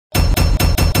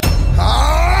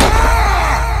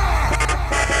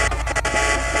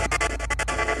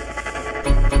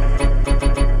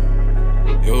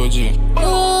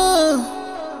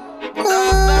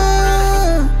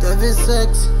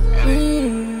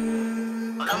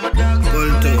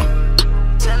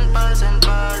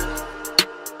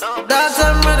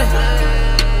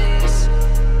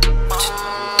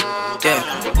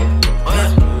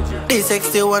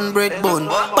61 breadbone.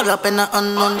 Pull up in a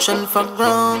unknown for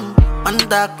ground. Man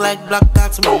dark like black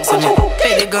cocks bones.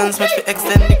 Pay the guns, make me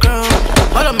extend the crown.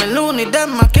 All of me loony,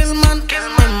 them a kill man.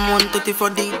 M130 for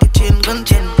the chain gun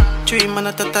chain. 3 man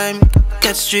at a time.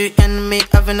 Catch 3 enemy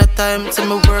having a time. See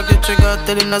me work the trigger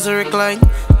till the nozzle recline.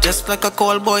 Just like a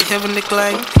call boy, heaven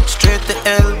decline. Straight to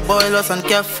hell, boilers and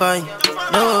can't find.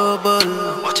 Noble.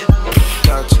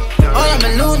 All of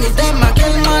me loony, them a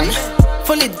kill man.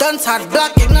 Fully Dunce, hard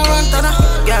black, ignorant and a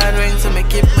guard ring, so me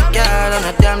keep my guard on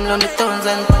a damn lonely tones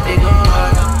and they go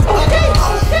hard.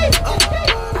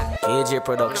 AJ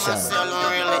Production.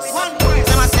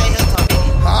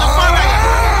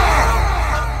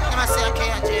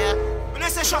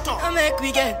 Shut up. Now make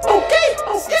we get. Okay.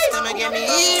 System again me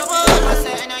evil.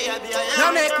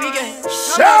 Now make we get.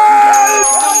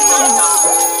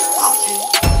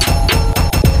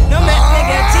 Now make me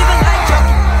get evil like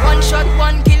Chucky. One shot,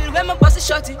 one kill when my boss is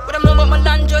shotty. But I'm about my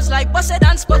land just like Bossed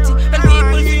and Spotty. When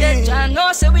people forget John,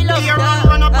 no say we love that.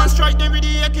 Run up and strike them with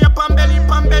the AK pan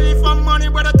belly for money.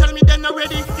 Brother tell me then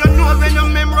already. You know when your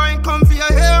memory come for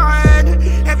your head.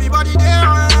 Everybody there.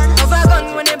 Have a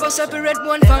gun when they bust up a red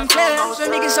one from flares.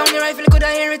 When niggas on your rifle, coulda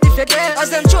hear it if you care. As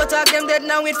them short talk, them dead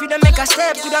now wait for them make a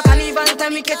step. To the carnival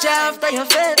time we catch you after your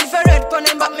fed. If a red pon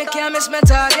them back, me can't miss my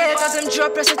target. As them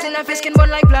drop press it in a face skin bun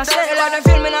like plastic. A lot of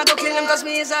film me not go kill them cause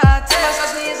me is a hot test.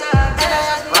 Cause me is a hot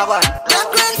test. Black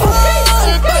rain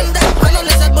fall, burn them. I know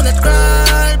lizard bullet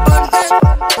crawl, burn them.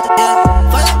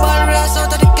 Yeah, fireball race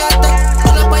out of the cat.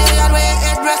 Pull up by your yard where your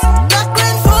head rest. Black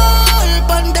rain fall,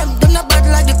 burn them. Them not bad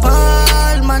like the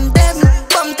palm man them.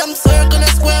 Bump them circle a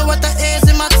square what a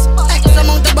easy max. X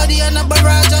amount the body and a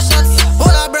barrage of shots.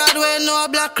 All a Broadway no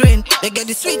black rain. They get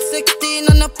the sweet 16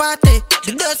 on the party.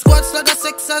 The death squad slug a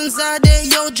 6 and Zade.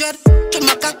 Yo dread, to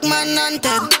my cock man and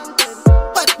 10.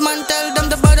 Batman tell them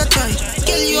the bother try.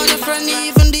 Kill you and your friend,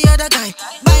 even the other guy.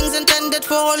 Bangs intended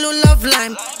for all who love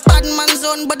lime. Bad man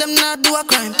zone, but them not do a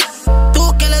crime.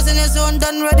 2 killers in his zone,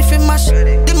 done ready for mash.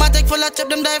 The matic full of chip,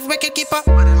 them dive wicked keeper.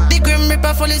 The grim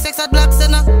reaper fully sex at black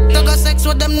center. Dog a sex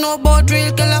with them no about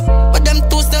real killer. But them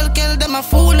 2 still kill them a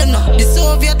fool enough. The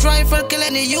Soviet rifle kill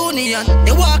any union.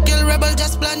 They walk kill rebel,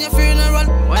 just plan your funeral.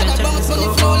 And I bounce on the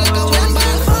floor like a wind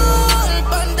band.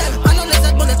 Burn them, I know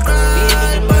lizard bullet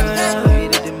cry. Burn them.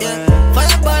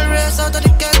 Fireball race out of the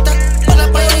cat. Pull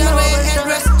up by your way, head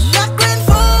rest. Black rain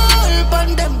fall,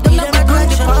 burn them. Them not bad like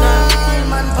the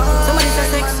Parliament. Somebody say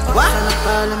sex, what?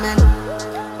 Parliament.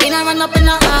 In a run up in a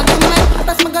argument.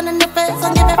 Pass my gun in the face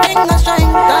and give a finger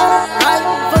shine. Right,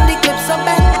 full the clips so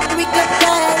bad. We clip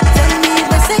that, tell me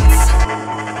the 6.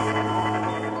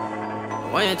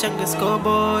 Why you check the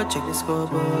scoreboard, check the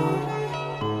scoreboard.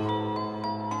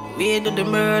 We did the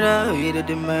murder, we did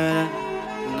the murder.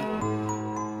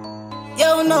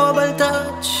 Yo, noble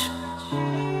touch.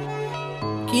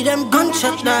 Keep them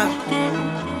gunshot down.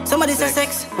 Somebody say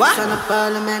sex, what? Son of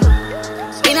Parliament.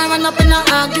 In a run up in a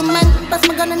argument. Pass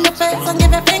my gun in the face and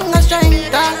give a finger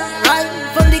strength. Right,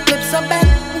 full the clips so bad.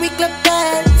 We clip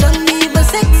that, don't leave a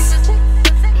 6.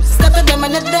 Step to them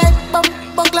in the dead. Bump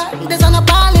like this on a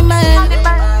Parliament.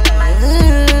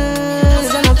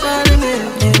 This on a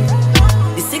Parliament, yeah.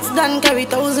 The 6 done carry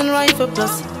 1,000 rifle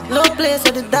plus. Low place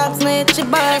where the dogs made she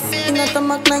boss. In a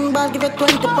stomach 9 ball, give it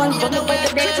 20 points for the way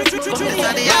the break. It's the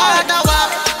yard of war.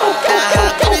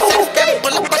 Give me 6 them,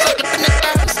 pull up a socket in the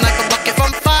car. Sniper bucket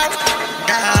from far.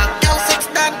 Yo, 6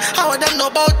 done, how them know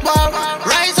about war?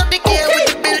 Rise up the gear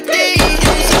with the building.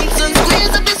 Simpson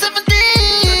squeeze up the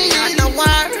 17. I know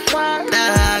war.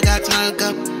 Got smoke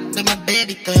up, then my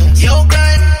baby thirst. Yo,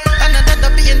 grind.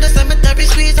 Another be in the cemetery.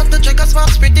 Squeeze up the trigger,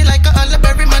 sparks pretty like a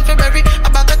Oliberry man for berry.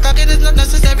 About the target is not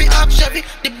necessary. Up Chevy,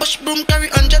 the bush broom carry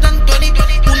 120.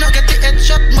 Who not get the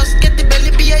headshot must get the belly.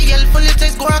 Be a yell full it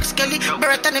says go ask Kelly.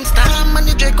 Barrett and him stam and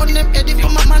the Drake on them Eddie. For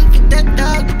my man fit that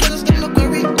dog. Kills them no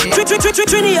query.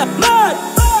 Trini up, man.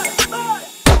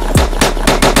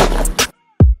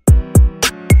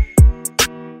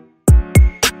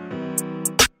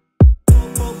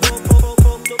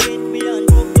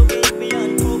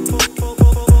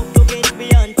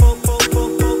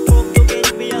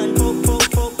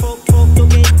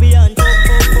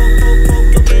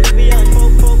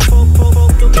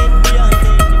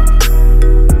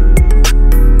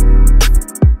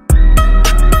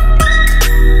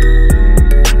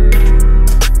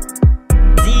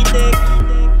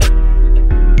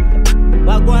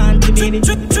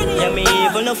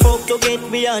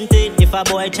 If a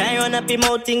boy try run up him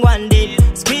out in one day,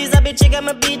 squeeze a bitch,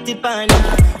 I'ma beat it pan ya.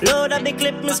 Load up the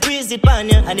clip, me squeeze it pan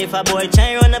ya. And if a boy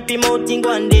try run up him out in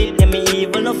one day, then me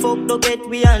evil no fuck to get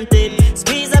we hunted.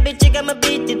 Squeeze a bitch, I'ma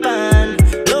beat it pan.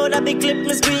 Load up the clip,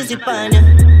 me squeeze it pan ya.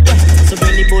 So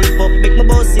bring the bull up, make my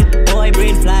boss it. Boy,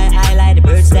 brain fly, I like the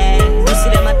birds there. You see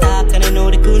them attack and I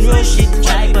know they couldn't rush it.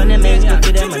 Try on them ends, but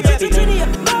with them and drop it in.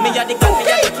 Me a the gun,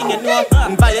 me a the king, you know.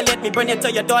 Violate me, bring it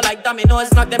to your door like dominoes.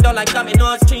 Knock them down like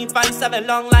dominoes. 3, 5, 7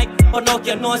 long like knock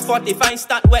your nose. 45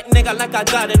 start wet nigga like a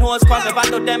garden hose. Call me back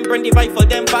to them, bring the rifle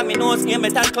them by me nose. Hear me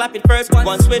and clap it first.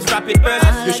 One switch, wrap it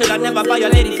first. You should have never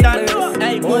violated that.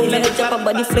 Hey, boy, let it jump a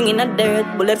body flinging a dirt.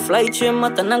 Bullet fly through him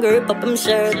out and I grip up him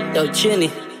shirt. Yo,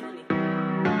 chinny.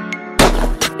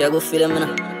 Yeah, go feel him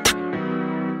now.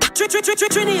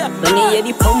 When you hear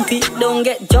the pump it, don't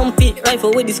get jumpy.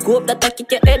 Rifle with the scope that I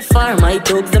kick your head far. My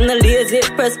dogs, them no lazy,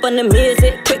 press pon the maze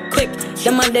it. Quick,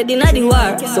 them a dead inna the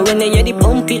war. So when you hear the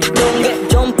pump it, don't get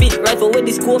jumpy. Rifle with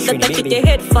the scope that I kick your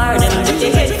head far. Them kick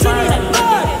your head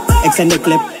far. Extend the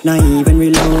clip, not even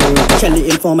reload. Shelly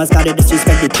informers gotta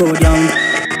disrespect the code down.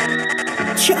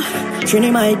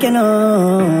 Trini Mike, you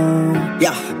know.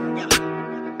 Yeah.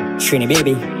 Trini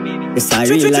baby, this is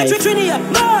real life.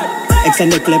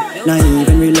 Extend the clip, not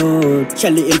even reload.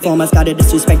 Shelly informers gotta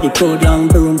disrespect the code young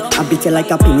boom. I beat you like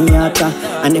a pinata.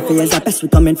 And if it is a pest, we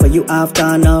coming for you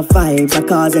after. No vibes are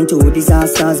causing 2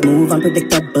 disasters. Move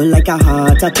unpredictable like a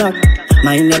heart attack.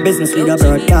 Mind your business with a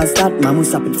broadcast that. Mamu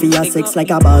stop it for your 6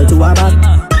 like a ball to a bat.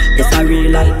 This a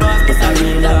real life, this a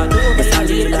real life, this a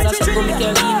real life.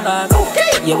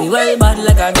 Yeah, we well bad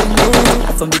like a bingo.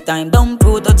 From the time down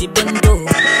pro to the bendo.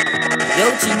 Yo,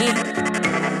 Chini,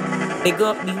 big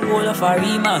up the whole of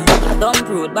Arima. Dump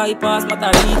road, bypass,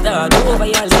 Matarita. Don't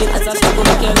violate, that's a struggle,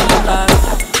 make your lean back.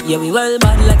 Yeah, we well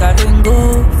bad like a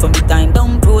ringo. From the time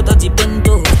down pro to the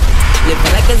bendo.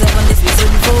 Living like a 7, this we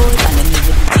soon vote. And then you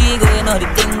the G go, you know the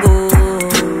thing go.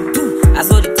 I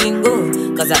saw the thing go.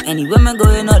 Cause at any women go,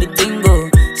 you know the thing go.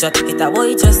 Shot it a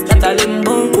boy, just at a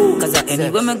limbo. Cause at any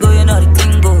women go, you know the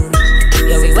thing go.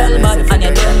 Yeah, we well bad and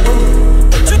you don't go.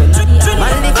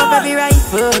 Man lift up every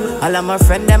rifle. All of my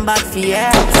friend them bad for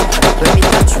years. When me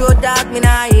touch road dog, me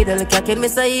nah idle. Can't kill me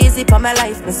so easy for my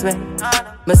life, me swear.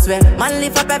 Me swear. Man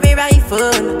lift up every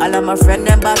rifle. All of my friend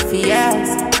them bad for years.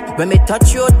 When me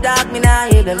touch road dog, me nah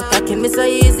idle. Can't kill me so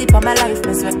easy for my life,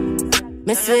 me swear.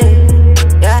 Me swear.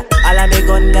 Yeah, all of me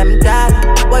gun them tall.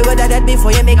 Boy, would I dead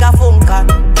before you make a phone call?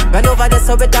 Run over the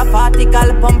so with a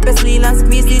particle, pump a lean and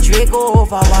squeeze the tray, go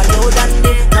over one load and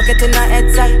dip. Knock it in the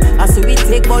head side. As we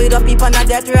take boy the people on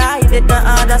that ride. It not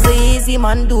hard, so easy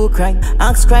man do crime.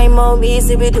 Ask crime how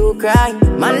easy we do crime.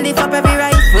 Man lift up every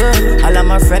rifle. All of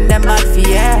my friend them bad for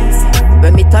years.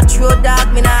 When me touch road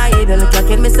dog, me nah idle. Can't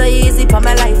kill me so easy for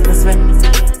my life, me swear.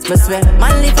 Me swear.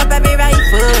 Man lift up every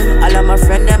rifle. All of my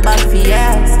friend them bad for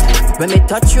years. When me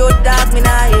touch road dog, me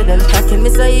nah idle. Can't kill me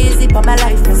so easy for my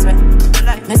life, me swear.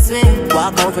 Me swear.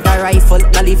 Walk out with a rifle,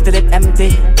 not leave till it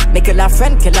empty. Make it a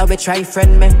friend killer, we try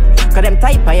friend me. Cause them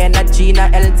type I ain't not Gina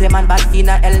LT man, bad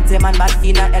fina LT man, bad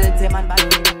fina LT man, bad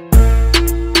fina.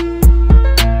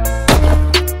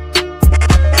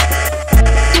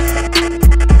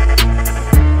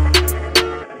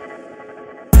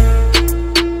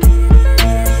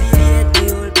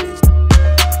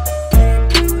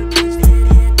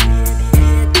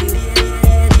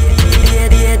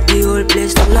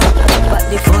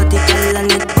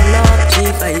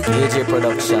 DJ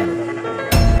Production.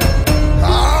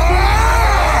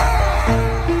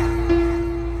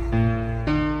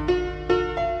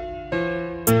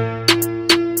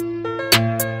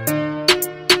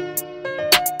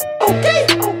 Okay.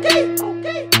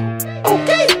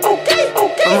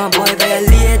 I'm a boy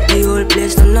violate, the whole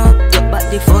place turn up. Drop back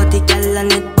the 40 cal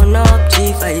and it on up.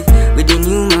 G5 with the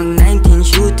new Mag 19,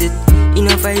 shoot it. In a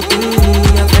fighting.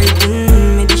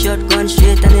 Me the shotgun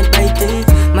straight and it biting.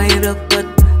 My block cut,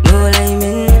 no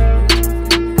liming,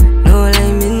 yeah.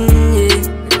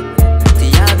 The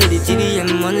yard of the TDM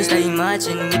monster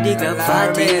marching with the club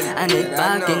party. And it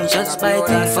barking, shots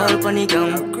biting, fall on the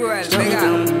ground.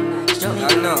 Stop me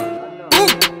down.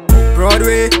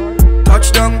 Broadway,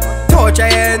 touchdown, touch your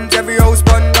hands, every house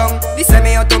bun down. The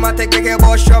semi-automatic make your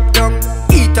boss shop down.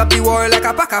 Eat up the wall like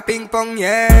a pack of ping pong,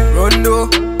 yeah. Rondo,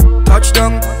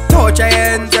 touchdown, touch your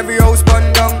hands, every house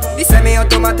bun down. The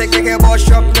semi-automatic make your boss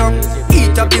shop down.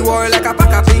 Eat up the wall like a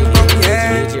pack of ping pong,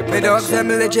 yeah. My dogs them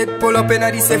legit, pull up in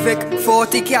a the Civic.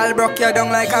 40 cal broke you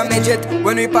down like a midget.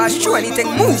 When we pass through anything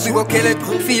move, we go kill it.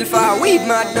 Feel for a weed,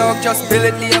 mad dog, just bill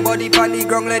it. Lay your body on the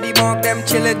ground, let the mark them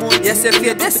chill it. Yes, if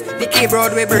you this, the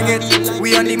K-Broadway bring it.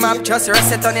 We on the map, just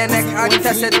rest it on your neck and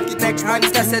test it. Neck and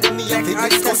test it, neck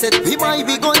and test it. We buy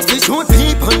big guns, we shoot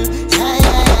people. Yeah.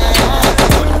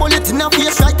 One bullet in a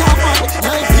face right off,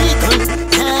 like vehicles.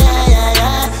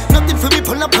 Yeah. Nothing for me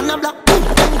pull up on the block.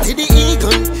 To the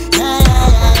eagle.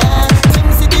 Yeah. Them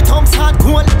see the thumbs hard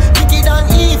cold, wicked and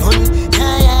evil.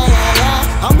 Yeah.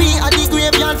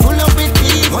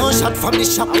 from the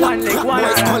shop. Boy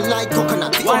skull like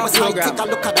coconut. The almost like take a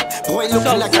look at that. Boy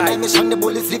looking like a dimension. The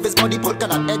bullets leave his body polka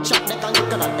dot. Headshot, neck and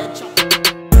look at that headshot.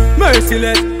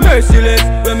 Merciless, merciless.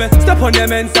 When me step on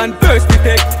them ends and burst the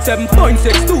tech.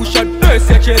 7.6, 2 shot, burst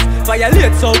your chest.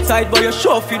 Violates outside, but you're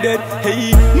sure fi dead.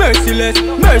 Hey, merciless,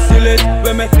 merciless.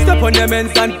 When me step on them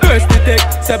ends and burst the tech.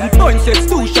 7.6,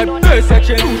 2 shot, burst your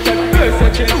chest. 2 shot,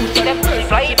 burst your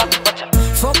chest.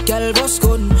 Fuck y'all boss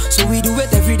gun, so we do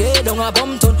it every day, don't a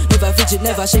bum ton. Never fidget,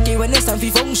 never shake it when it's time for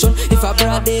function. If I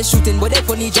broad day shooting, but they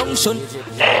funny junction.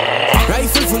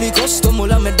 Rifle fully custom,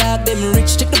 all of my dog, them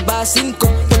rich, check the boss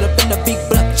income. Pull up in a big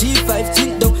black G5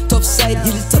 tint down, top side,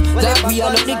 hilltop. Like we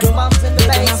all up the ground, they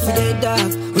them off with their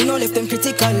dog. We know left them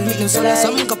critical, make them solo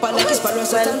some couple like it's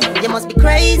parasol. You must be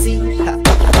crazy. You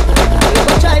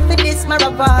go try for this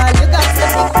marathon, you got to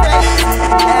be crazy.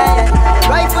 Yeah.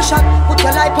 Rifle shot, put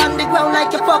your life on the ground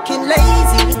like you're fucking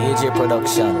lazy. AJ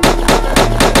Production.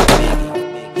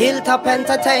 Hilltop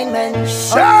Entertainment.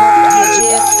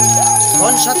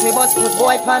 Gunshot we bust, put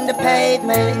boy on the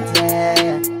pavement.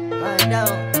 Yeah, I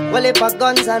know. Well, if I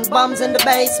guns and bombs in the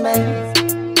basement.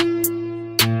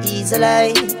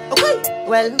 Easily. Okay.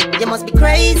 Well, you must be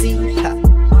crazy.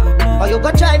 Or you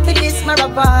go try for this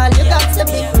marathon, you got to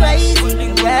be crazy.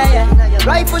 Yeah.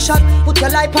 Rifle shot, put your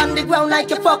life on the ground like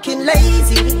you're fucking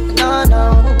lazy. No.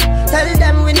 Tell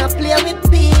them we not play with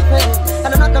people,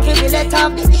 and I'm not gonna be let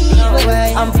off the evil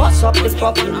way. I'm boss up the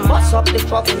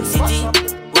fucking city.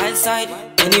 Wild side,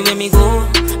 anywhere me go,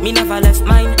 me never left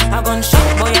mine. I gun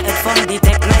shot, boy, I head from the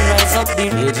tech 9, rise up the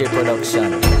AJ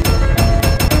Production.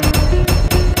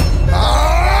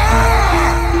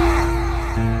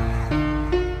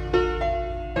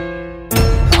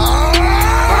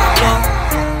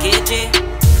 KJ,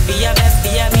 be a best, be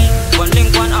a me, one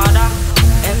link, one order.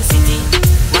 MCT,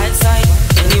 wild side,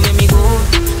 anywhere me go,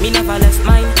 me never left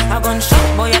mine. I gun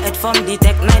shot, boy, I head from the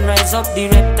tech 9, rise up the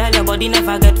reptile, your body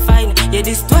never get fine. Yeah,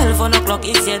 this 12 on o'clock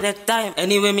is yeah that time.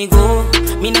 Anywhere me go,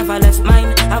 me never left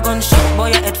mine. I gun shot, boy,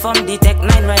 I head from the tech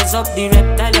 9, rise up the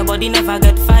reptile, your body never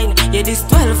get fine. Yeah, this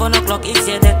 12 on o'clock is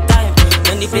yeah that time.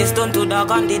 When the place turn to dog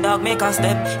and the dog make a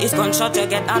step, it's gunshot you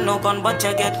get and no gun but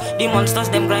you get. The monsters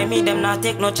them grimy, them not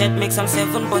take no chat. Make some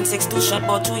 7.62 shot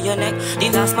ball to your neck. The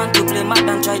last man to play mad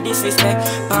and try disrespect.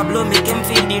 Pablo make him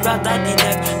feel the wrath that the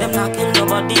deck. Them not kill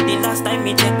nobody the last time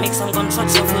me check. Make some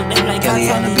gunshots shuffle them like a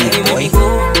anywhere we go,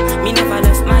 me never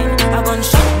left mine. A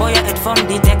gunshot boy I head from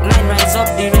the tech 9, rise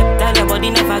up the reptile, your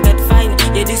body never get fine.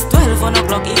 Yeah, this 12 on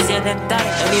o'clock is yeah that time.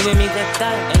 Anyway me that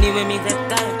time, anyway me that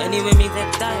time, anyway me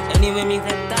that time, anyway me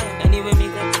that time, anyway me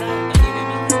that time, anyway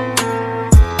me that time.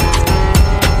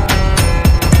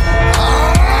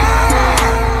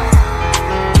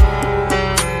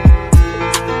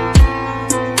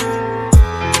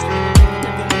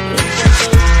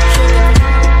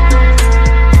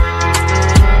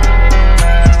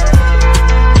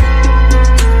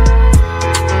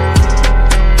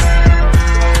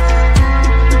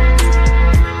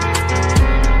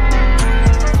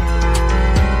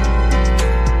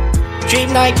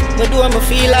 Dream night, me do me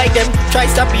feel like them. Try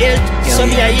stop yet, so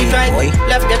me I eat right.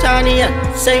 Left get on here,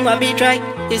 say my beat right.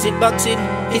 Is it boxing?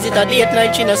 Is it a date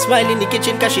night? She no smile in the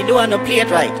kitchen cause she don't want no plate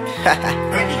right.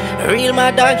 Real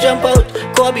mad dog jump out.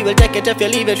 Kobe will take it if you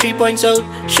leave it 3 points out.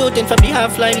 Shooting from the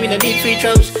half line, we no need free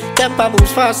throws. Tempo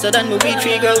moves faster than my weed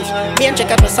tree grows. Me and check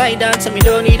out my side dance and me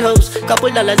don't need hoes. Couple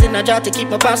dollars in a jar to keep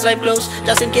my past life close.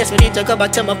 Just in case we need to go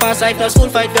back to my past life. No school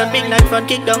fight gun, big knife front,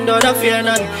 kick down door, no fear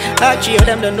none. Archie of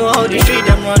them don't know how the street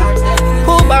them run.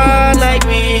 Who bad like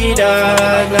we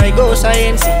dog, like go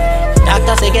science.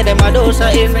 Doctor say get them a dose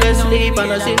of invest sleep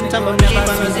and a symptom of me cheap and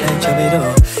a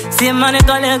symptom. See man, you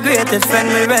call your greatest friend.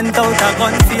 We rent out a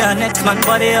gun for your next man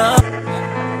body up.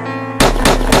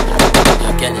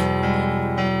 Kelly,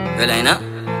 well I know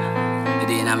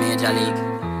you in a major league,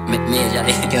 major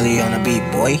league. Kelly on the beat,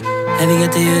 boy. Every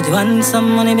get to you to want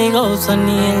some money, big house on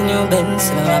the hill, new Benz,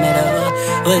 no I'm at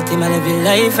ultimate every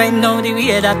life, I know the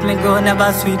way that me grow,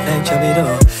 never sweet like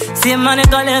Chabido. See man, you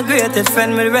call your greatest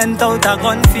friend, we rent out a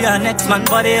gun for your next man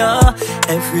body, oh.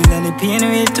 Every and the pain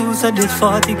we too, so this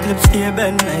 40 clips here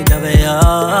bend like a way,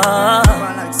 oh.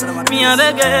 Me a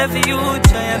beg for you,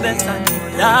 try your best and do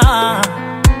that.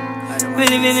 We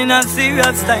living in a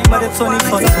serious time, but it's only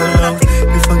for so long.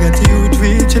 We forget to you,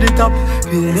 reach to the top.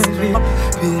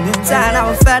 Tired,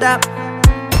 I'm fed up.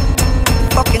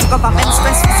 Fucking government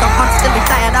stress me so much, still be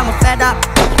tired, I'm fed up.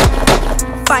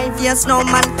 5 years, no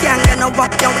man can get no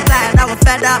walk, yo, I'm tired, I'm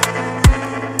fed up.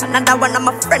 Another one of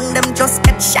my friend, them just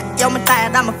get shot, yo, I'm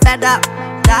tired, I'm fed up.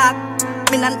 Dog,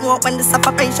 me not know when the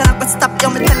separation I could stop, yo,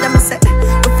 me tell them, I say,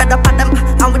 we fed up at them,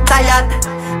 and we tired.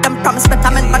 Them promise but I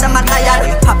meant but them a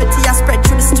liar. Poverty a spread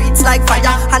through the streets like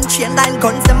fire. And chain line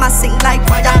guns them a sing like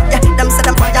fire. Yeah, them say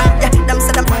them fire. Yeah, them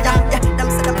say them fire. Yeah, them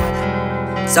say them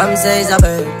fire. Some say it's a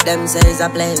bird, them say it's a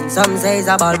plane. Some say it's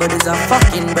a ball, but it's a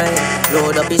fucking brain.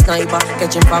 Load up his sniper,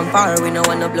 catch him from far. We no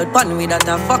want no blood pun without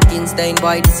a fucking stain.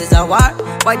 Boy, this is a war,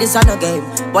 why this a no game?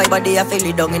 Boy, body a feel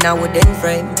it down in a wooden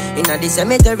frame. In a the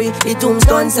cemetery, the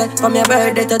tombstone set from your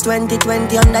birthday to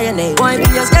 2020 under your name. Boy, we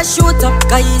just get shoot up,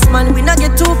 guys, man, we not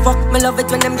get too fucked. Me love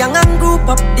it when them young and group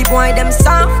up. The boy, them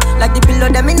soft, like the pillow,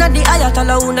 them in a the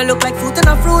ayatollah. Who no look like fruit in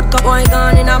a fruit cup. Boy,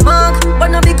 gone in a mug, but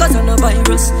not because of no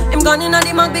virus. Him gone in a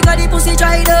the mug because the pussy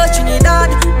tried us, Trinidad.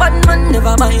 Bad man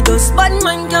never bite us. Bad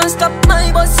man can't stop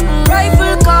my bus.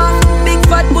 Rifle car, big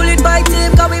fat bullet bite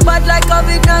him. Cause we bad like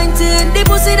COVID-19. The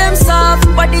pussy them soft,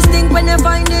 but this thing when they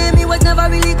find him, he was never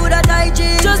really good at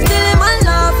hygiene. Just kill him and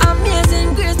laugh.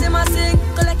 Amazing grace them a sing.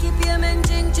 Collect your payment,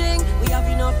 ching ching. We have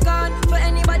enough card for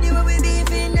anybody where we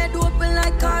beefing. Head open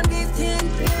like can't give thing.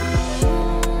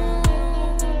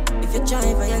 If you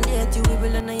try violate, you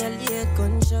will annihilate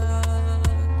gunshot.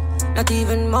 Not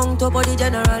even Mount up or the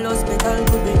General Hospital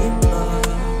could bring him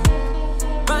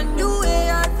back. Brand new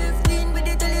AR-15 with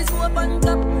the telescope on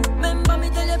top. Remember me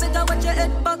tell you better watch your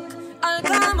head back. I'll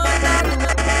come on down.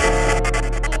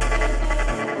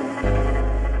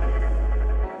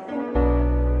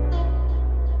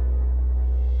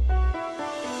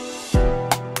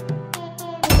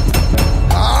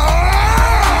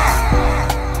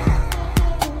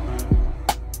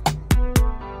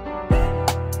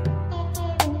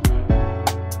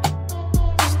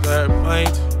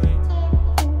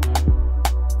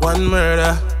 One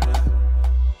murder.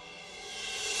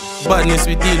 Badness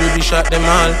we deal with, we shot them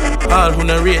all who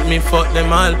no rate me, fuck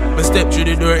them all. Me step through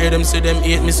the door, hear them say them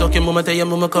hate me. Suck your mama, tell your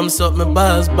mama come suck my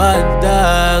balls. Bad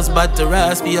dogs, bad to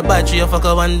rasp. Be a bad tree, a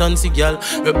fucker one Dunce girl.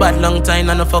 We bad long time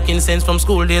and no fucking sense. From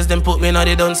school days, them put me in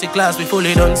the Dunce class. We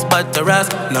fully Dunce, bad to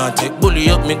rasp. Now take bully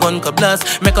up, me gun ka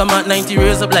blast. Make 'em at 90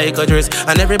 years up like a dress.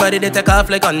 And everybody they take off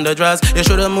like underdraws. You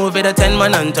shoulda moved with a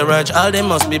 10-man entourage. All them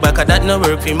must be back at that no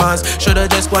work for mass. Shoulda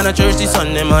just gone to church this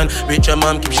Sunday man. Richer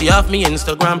mom keep she off me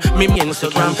Instagram. Me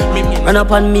Instagram. Run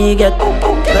up on me, get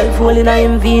 12 fool in a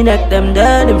him V-neck. Them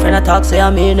dead, him friend attack, say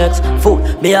I'm me next. Fool,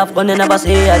 me have gun, never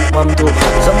say I come to.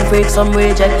 Some freak, some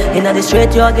reject. In the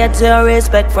street, you get zero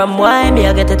respect. From why me,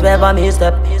 I get it wherever me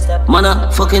step. Man,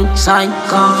 a fucking sign,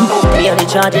 come. Me on the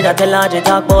charge, that tell large,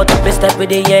 talk about. Me step with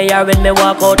the AR when me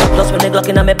walk out. Plus when the Glock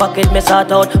in my pocket, me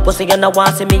sort out. Pussy, you know,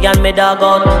 want see me and me dog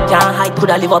out. Can't hide,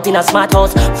 coulda live up in a smart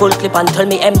house. Full clip and tell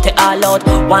me empty all out.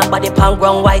 One body pan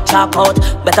ground, white chalk out.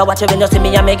 Better watch it when you see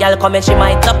me and me girl come and she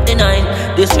might top the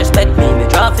 9. Disrespect me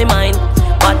drop the mine.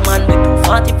 Bad man with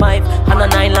 245 and a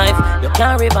 9 life. You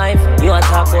can't revive. You a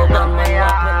talk about bad man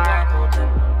walk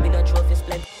well. Me no trophy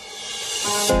split.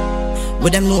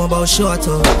 With them know about short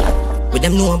up. With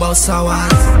them know about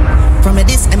sours. From a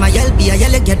this MILB, I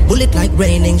yell get bullet like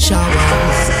raining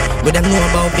showers. With them know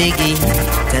about Biggie.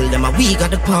 Tell them we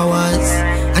got the powers.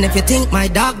 And if you think my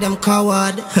dog them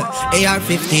coward,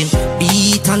 AR-15,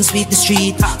 beat and sweep the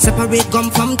street. Separate gum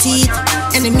from teeth.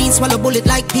 Enemies swallow bullet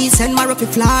like peas. Send my rocket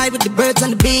fly with the birds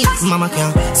and the bees. Mama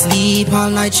can't sleep all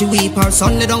night, she weep. Her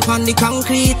son lay down on the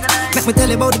concrete. Make me tell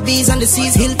you about the bees and the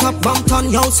seas. Hilltop,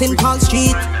 Bumpton, house in Paul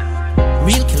Street.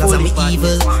 Real killers and me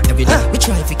evil. Every day we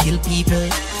try to kill people.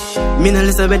 Me no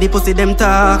listen when the pussy them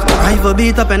talk. Rifle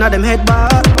beat up and them head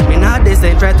back. Me not they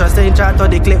say try to say chat or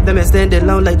the clip them extended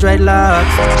long like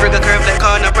dreadlocks. Trigger curve like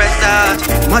corner press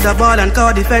start. Mother ball and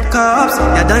call the fed cops.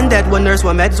 You done that when nurse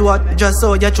want meds what? Just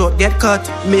so your throat get cut.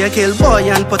 Me a kill boy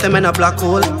and put him in a black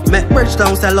hole. Make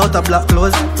Bridgetown sell out of black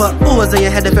clothes. Put O's in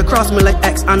your head if you cross me like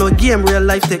X. I know game real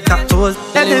life tic-tac-toes.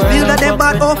 Let them feel that they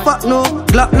bad, oh fuck no.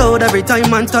 Glock load every time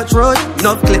man touch road.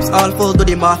 Enough clips all full to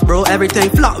the mouth bro. Everything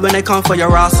flat when I come for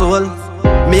your ass.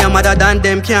 Me and mother than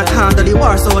them can't handle the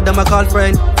war, so them a call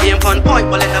friend. Game on point,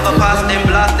 but it never pass them.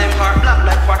 Blast them heart black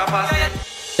like quarter past 10.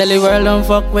 Tell the world don't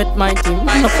fuck with my team.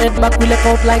 No fed back, we look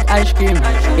out like ice cream.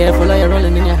 Careful how you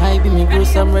rolling in your high beam. Me glue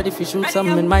some ready for shoot some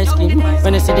in my skin.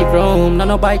 When you see the chrome,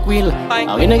 no bike wheel.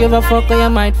 I we no give a fuck how you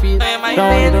might feel.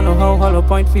 Don't know how hollow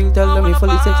point feel. Tell them we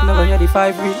fully 6, never hear the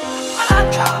 5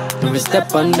 real. We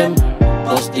step on them.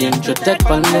 Post the intro tech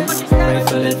on them.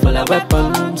 Rifle it full of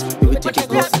weapons. We will take it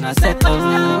close in a second.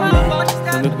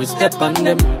 When we step on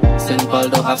them. St. Paul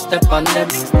don't have step on them.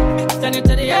 Send it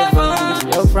to the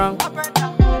headphones. Yo, Frank.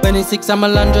 26, I'm a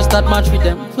land just that match with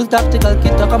them. Full tactical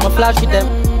kit, I come a flash with them.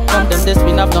 From them, this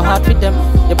we have no heart with them.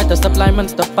 You better stop lying and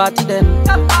stop party then.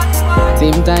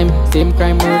 Same time, same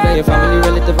crime, murder. Your family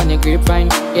relative and your grapevine.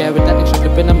 Yeah, with that extra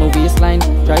clip in my waistline.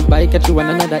 Drive by, catch you on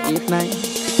another 8-9.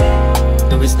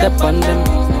 we step on them.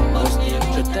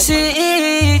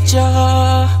 Teacher,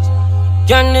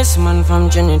 can this man from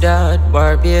Trinidad,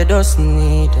 Barbados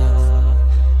need her?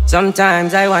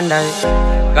 Sometimes I wonder,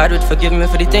 God would forgive me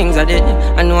for the things I did.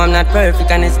 I know I'm not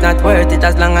perfect and it's not worth it.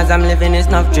 As long as I'm living, it's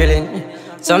not drilling.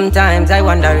 Sometimes I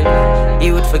wonder if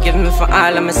He would forgive me for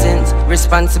all of my sins,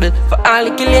 responsible for all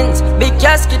the killings. Big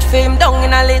casket fame down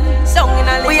in a lane.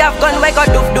 We have gone, we got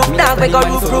doof dog, we got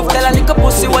roof. Tell a little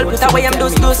pussy, well put away them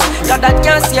dose. God that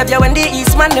can't save you when the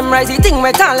east man them rise. The thing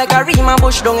me turn like a ream and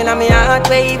bush down in a me heart.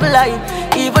 Where evil eye,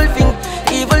 evil thing,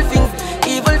 evil thing,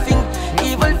 evil thing,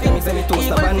 evil thing.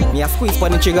 Me a squeeze for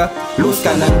the trigger, loose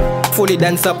cannon. Fully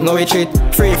dance up, no retreat.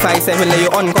 357 lay you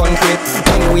on concrete.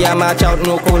 When we a march out,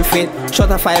 no cold feet. Shot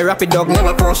a fire, rapid dog,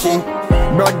 never pushing.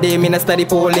 Broad day, me na study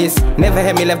police. Never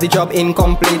hear me left the job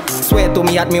incomplete. Swear to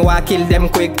me at me why kill them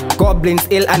quick. Goblins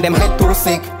ill and them head too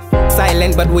sick.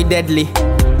 Silent but we deadly.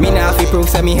 Me na have to prove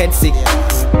say me head sick.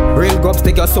 Real gobs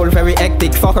take your soul very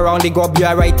hectic. Fuck around the gob, you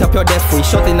are right up your death free.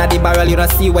 Shot in at the barrel, you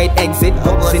don't see where it exit.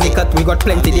 Gobs in the cut, we got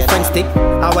plenty different stick.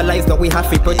 Our lives that we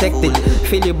have to protect it.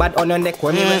 Feel you bad on your neck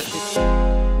when you rest it.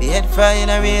 The head fry in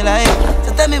a real life.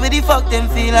 So tell me what the fuck them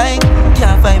feel like.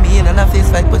 Can't find me in a face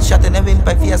fight. Put shot in the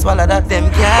windpipe for swallow that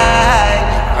them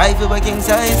can't. Rifle by king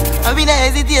size. I mean I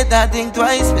hesitate not think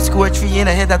twice. We score 3 in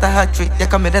a head at a hat trick. They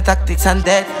come with the tactics and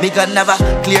dead. Me got never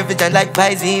clear vision like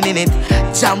Visine in it.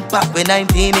 Jump up with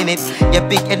 19 in it. Your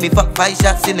big head me fuck 5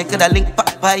 shots in it. Coulda link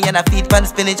pop pie and a feed pan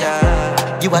spinach.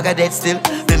 You a got dead still.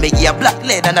 We make you a black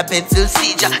lead and a pencil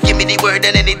seizure. Give me the word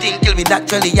and anything kill me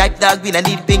naturally. Hype dog we don't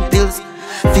need pink pills.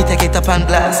 Feet I get up on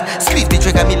glass. Squeeze the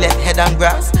trigger, me left head on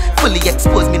grass. Fully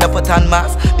exposed, me no put on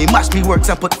mask. Me mash me works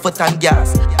and put foot on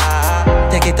gas.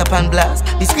 Take it up and blast.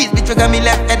 Me squeeze the trigger, me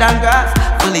left head on grass.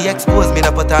 Fully exposed, me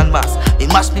no put on mask. Me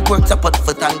mash me works and put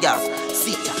foot on gas.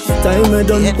 See time I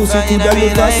done pussy to the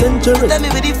little century. Tell me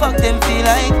what the fuck them feel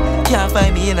like. Can't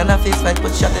find me in a face fight.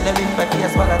 Put shot in the wind, but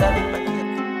yes, swallow that big.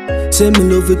 Say me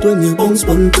love it when you bounce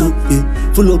on top,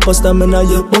 yeah. Full of pasta, man, now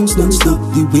you bounce non-stop.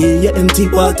 The way you empty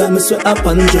water, me sweat up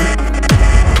and jump.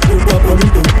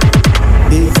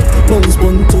 Yeah. Bounce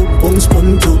on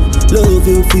top. Love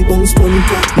you if you bounce on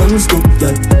top, non-stop,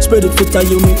 yeah. Spread it fit,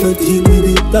 you make me deal with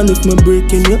it. And if me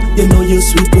breaking you, you know you're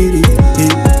sweet with it,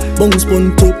 yeah. Bounce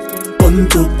on top.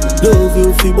 Love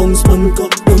you if you bounce on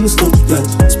top, non-stop, yeah.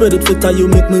 Spread it fit, you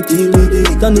make me deal with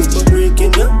it. And if me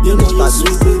breaking you, you know you're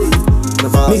sweet with it.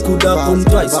 Me coulda come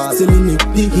twice, selling it,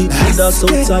 the heat with us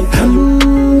outside.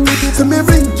 So me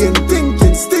rinking,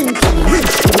 thinking, stinking,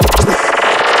 rich.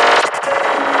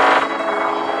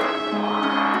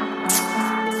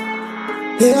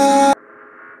 Yeah.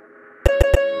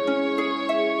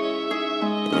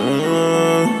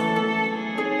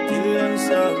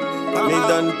 Me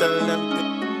done tell them.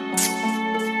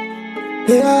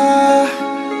 Yeah.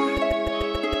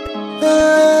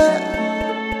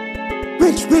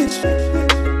 Rich, big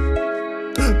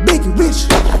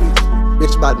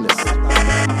rich badness.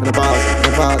 And a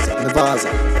vase.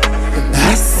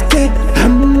 Ask it,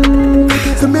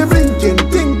 so me rinking,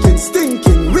 thinking,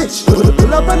 stinking, rich.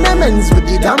 Pull up on them ends with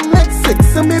the damn Mexic.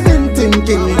 So me been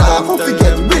thinking, how to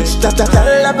get rich. That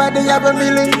everybody have a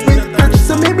feeling with rich.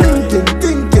 So me blinking,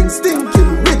 thinking,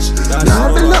 stinking, rich.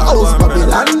 Now build a house,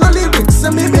 Babylon, no lyrics.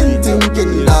 So me been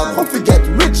thinking, how to get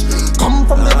rich. Come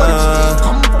from the rich,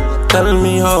 come from. Tell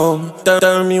me how,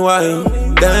 tell me why.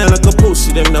 They like a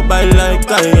pussy, them not buy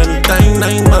like I. Anytime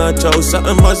 9 March out,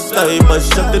 something must die. But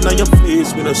shot in on your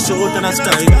face with a short and a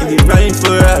sky. In the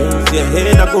rifle rise, your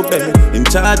head I go bend. In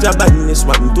charge of badness,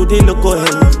 wanting to the local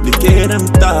hand. The get them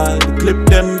tall, the clip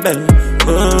them bend.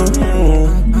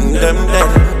 Them dead.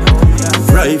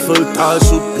 Rifle tall,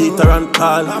 shoot Peter and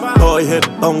Paul. Boy head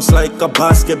bounce like a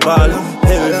basketball.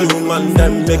 Heavy human,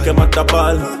 them make him at the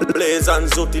ball. Blaze and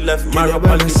Zoti left Marab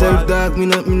on the wall. Dog, me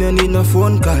no need no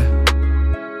phone call.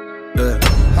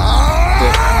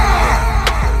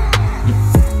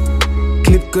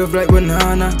 Clip curve like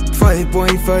banana.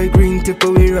 5.5 green tip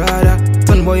away radar.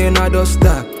 Ton boy in a dust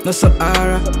dark, no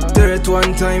Sahara. Turret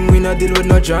one time, we no deal with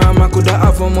no drama. Coulda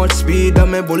have how much speed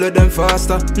and me bullet them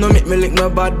faster. No make me lick no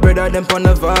bad brother, them pon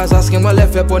the vase. Ask him what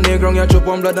left you pon the ground, you chop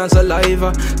on blood and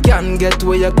saliva. Can't get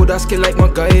where you coulda skill like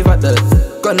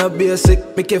MacGyver. Gonna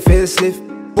basic, make your face lift.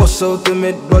 Bust out the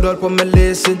mid, blood all pon me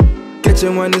lacing. Catch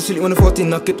him when he sleep, when the 14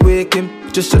 knock it wake him.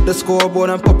 Just shut the scoreboard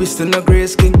and Poppy still no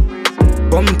grace king.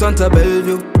 Bumped onto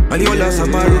Bellevue, and the whole of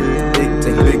Samaru. Big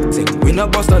thing, we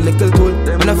not bust a little tool.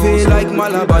 And I feel like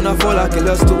Malabar, no fall like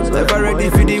killers too. Ever ready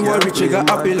for the war, we trigger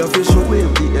a pill of his show.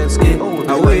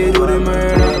 Yeah, away do the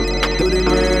murder, do the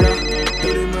murder, do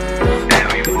the murder,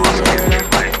 do the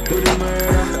murder, do the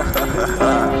murder.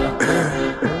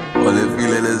 Well, if you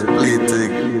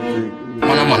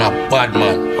Bad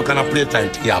man, what kind of playtime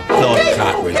to your blood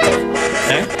clot with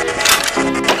eh?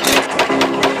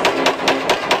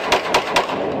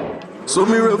 So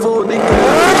me revolt the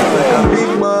car like a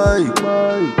big bike.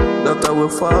 That I will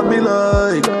far be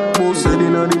like. Most said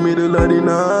in the middle of the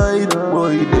night.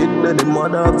 Boy, dead that the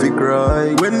mother fi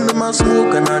cry. When them a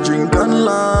smoke and a drink and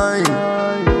lime,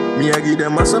 me I give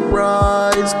them a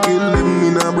surprise. Kill them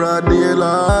in a broad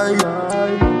daylight.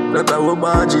 That I will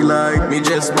badgy like. Me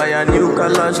just buy a new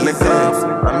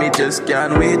Kalashnikov, and me just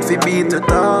can't wait fi beat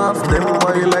it off. Them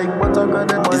boy like butter,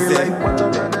 them boy like butter.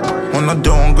 Oh no,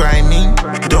 don't grind me,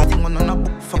 don't. On a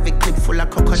book for the clip full of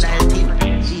crocodile teeth.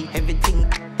 Everything.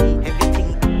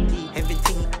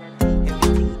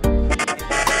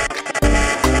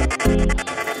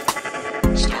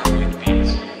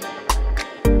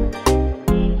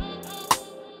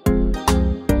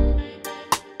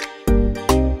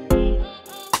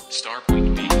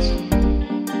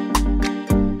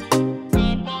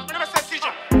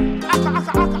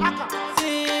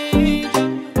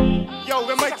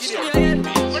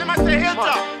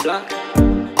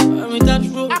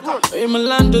 In my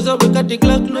land, those we got the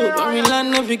Glock load. When we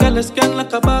land, every girl a scan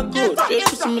like a barcode. Straight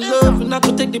pussy me love, and I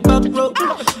could take the back road.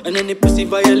 And then the pussy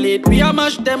violate, we a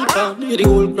mash them down. Hear the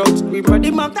whole crowd scream, but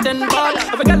the Mac 10 ball.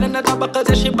 Every girl in the top,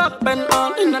 cause she back bend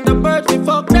on. And the birds, we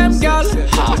fuck them, girl.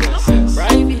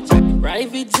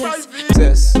 Private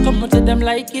jets. Come on to them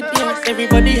like it, yes.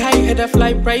 Everybody high head a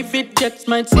fly private jets.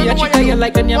 Might see a chick you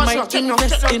like and you might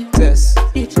invest in.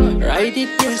 Ride it,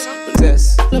 yes.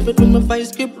 Love it when my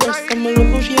vice grip rest. I'm a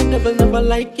local, she never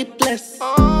like it less.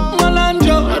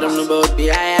 Malandro, I don't know about the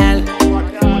IL.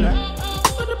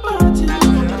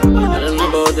 I don't know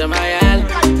about them IL. I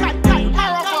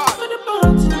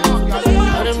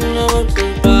don't know about the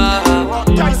bar.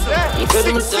 You fed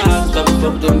them down, stop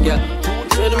fuck them, girl. You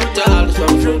fed them down, stop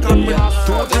fuck them, girl.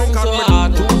 So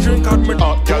hard. 2 drink on me, 2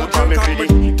 drink on me,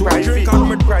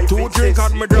 2 drink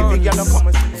on me, drums.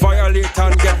 Violate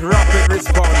and get rapid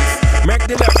response. Make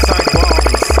the left side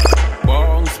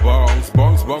bounce. Bounce.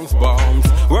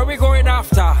 Where we going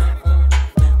after?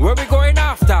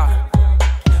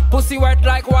 Pussy wet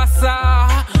like wassa,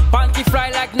 panty fly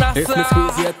like NASA. If me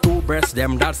squeeze your 2 breasts,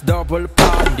 them that's double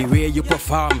palm. The way you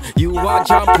perform, you are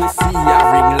jump pussy a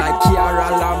ring like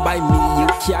Kiara Lamb. By me, you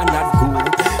cannot go.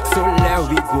 So there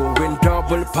we go in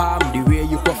double palm. The way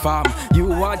you perform,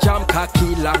 you are jump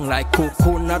khaki long like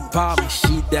coconut palm.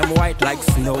 Sheet them white like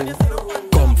snow.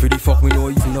 Come for the fuck, we know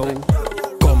you know.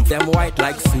 Come them white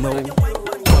like snow. Come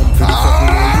for the fuck, we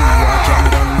know you are jam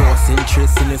down. Lost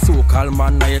interest in the so-called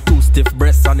man. Now you 2 stiff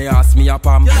breasts and they ask me a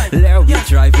palm. Let we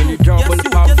drive in the double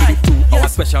palm for the 2 hour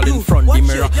special in front the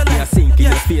mirror. We are sinking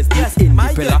your face deep in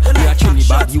the pillar. We are chilly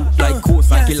bad youth like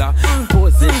Coast and Killer.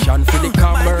 Position for the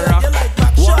camera.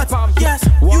 One palm, yes,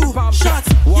 one palm, shots,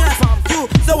 one palm, you.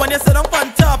 So when you sit up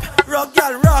on top, rock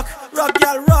y'all rock, rock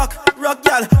y'all rock, rock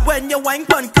y'all. When you wine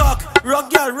pon cock,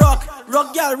 rock y'all rock,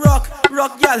 rock y'all rock,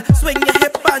 rock y'all. Swing your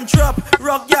hip and drop,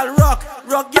 rock y'all rock,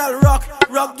 rock y'all rock,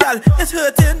 rock y'all. It's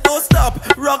hurting, don't stop,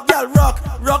 rock y'all rock,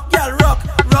 rock y'all rock,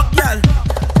 rock y'all.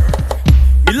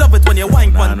 Me love it when you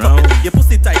wine pon cock, your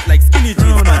pussy tight like skinny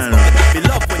jeans pants. Me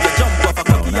love when you jump off a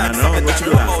cocky and suck it. What you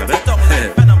do?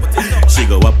 She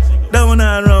go up, down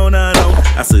and round and round.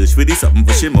 I search for the something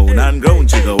for she moan and ground.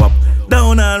 She go up,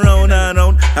 down and round and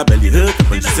round. Her belly hurt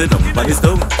when she sit down by the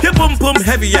stone. Your pum pum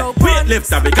heavy, yeah. Weight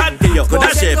lifter, we can't get you. Could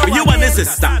I share for you and the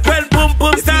sister? Well, pum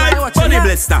pum style, funny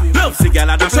blister. Love cigar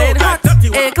and a show like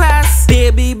A-class.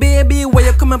 Baby, where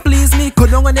you come and please me? Go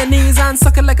down on your knees and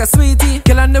suck it like a sweetie.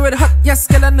 Girl, I know it hot, yes,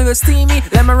 girl, I know it steamy.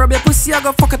 Let me rub your pussy, I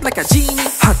go fuck it like a genie.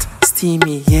 Hot,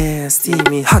 steamy, yeah,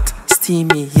 steamy. Hot,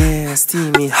 steamy, yeah,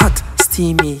 steamy. Hot,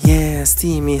 steamy, yeah,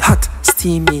 steamy. Hot,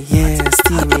 steamy, yeah,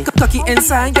 steamy. Cocky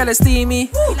inside, girl, it's steamy.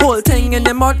 Whole thing in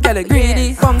the mud, girl, it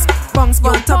greedy. Bungs,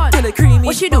 on top, till it creamy.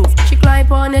 What she do? She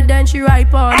climb on it, then she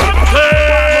ride on it. She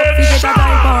get a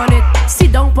vibe on it.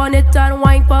 Sit down on it and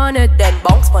wine on it. Then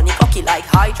bounce on it, cocky like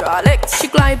hydraulics. She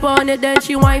climb on it, then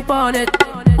she wine on it.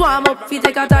 Warm up, fi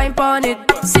take a time on it.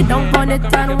 Sit down on it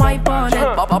and wine on it.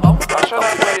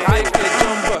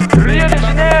 Rio de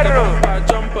Janeiro,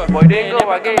 boy they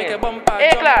go again.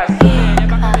 A-class.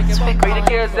 When the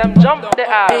girls them jump the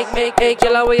ass. Hey,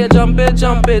 girl, when you jump it.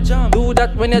 Do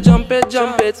that when you jump it.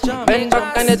 Bend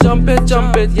back and you jump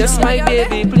it. Yes, my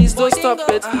baby, please don't stop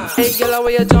it. Hey, girl,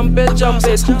 when you jump it.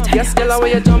 Yes, girl,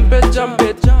 when you jump it.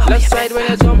 Left side when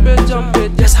you jump it.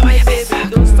 Yes, my baby,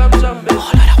 don't stop jumping.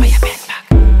 Hold on, when you bend back.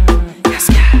 Yes,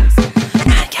 girl.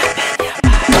 Man can't bend your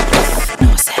back.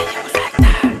 No say you like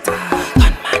that.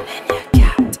 Gunman in your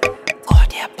cat.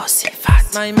 Hold your pussy fat.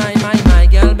 My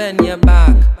girl, bend your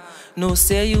back. No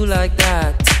say you like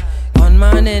that.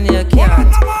 man and you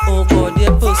can't. Oh God,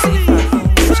 your pussy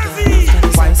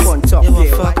fat. Wine punch up, you a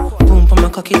fuck. Boom for my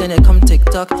cocky, then you come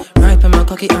TikTok. Ripe in my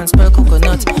cocky and spell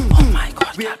coconut. Oh my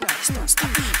God, girl, please don't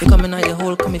stop. You coming out your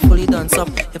hole, come me fully dance up.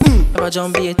 You never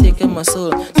jump be taking my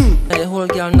soul. Now your whole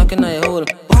girl knocking at your hole.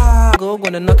 Go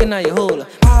gonna knocking at your hole.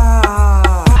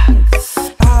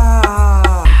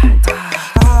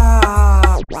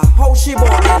 How she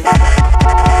ballin'?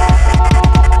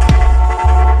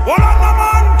 Hold on, my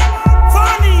man.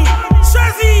 Fanny,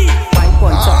 Chevy. Wine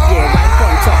punch up, yeah, wine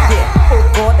punch up, yeah. Oh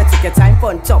God, let's take your time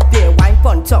punch up, yeah. Wine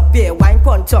punch up, yeah, wine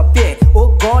punch up, yeah.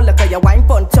 Oh God, look at your wine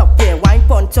punch up, yeah. Wine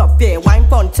punch up, yeah, wine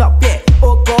punch up, yeah.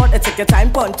 Oh God, let's take your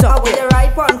time punch up, yeah. With your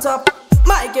right punch up,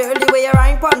 my girlie, where your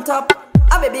right punch up.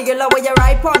 A baby girl, where your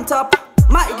right punch up.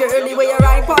 My girlie, where your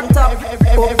right punch up.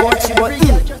 Oh God, she want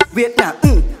wait now,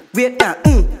 wait now,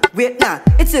 wait now.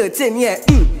 It's hurting, yeah.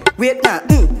 Wait now,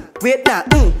 wait now,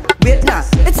 wait now.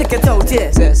 Let's take it out,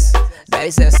 yeah.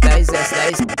 Dice.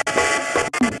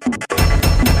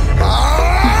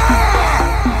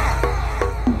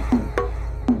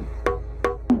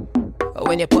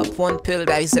 When you pop 1 pill,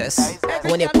 digest.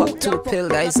 When you pop 2 pill,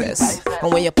 digest.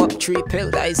 And when you pop 3 pill,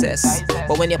 digest.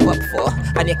 But when you pop 4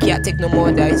 and you can't take no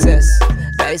more, digest. You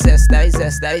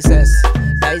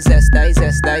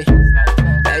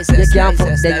can't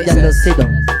fuck then you just sit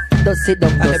down. Just sit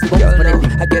down, just box on the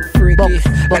dick. I get freaky.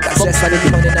 Box on the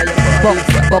dick.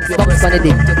 Box on the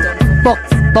dick.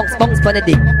 Box on the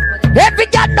dick. Every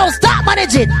girl now start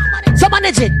managing. So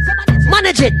manage it.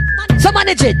 Manage it. So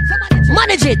manage it.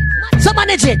 Manage it. So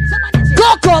manage it.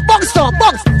 Go, box down,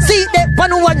 box. See that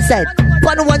pan one side.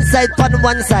 Pan one side, pan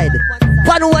one side.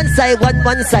 Pan one side,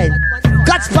 one side.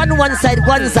 Catch pan one side,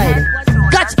 one side.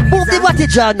 Catch, move the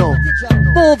wattage now.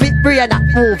 Move it, Brianna,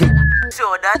 move it.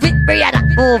 Move it, Brianna,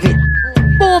 move it.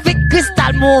 Move it,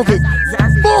 Crystal, move it.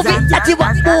 Move it, that's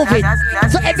what, move it.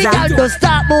 So every girl don't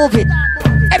start moving.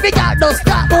 Every girl don't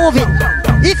start moving.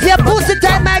 If you're pussy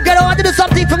time, my girl, I want to do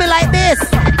something for me like this.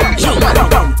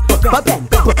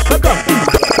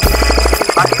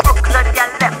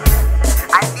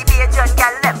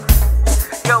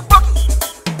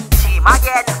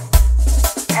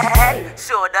 Head,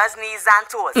 shoulders, knees and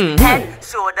toes. Head,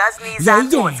 shoulders, knees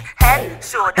and toes. Head,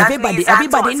 shoulders, everybody, knees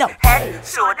everybody and know. toes. Head,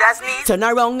 shoulders, knees. Turn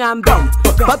around and bend.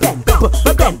 Bend.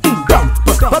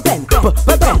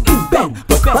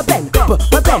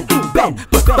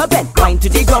 Wind to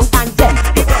the ground and bend.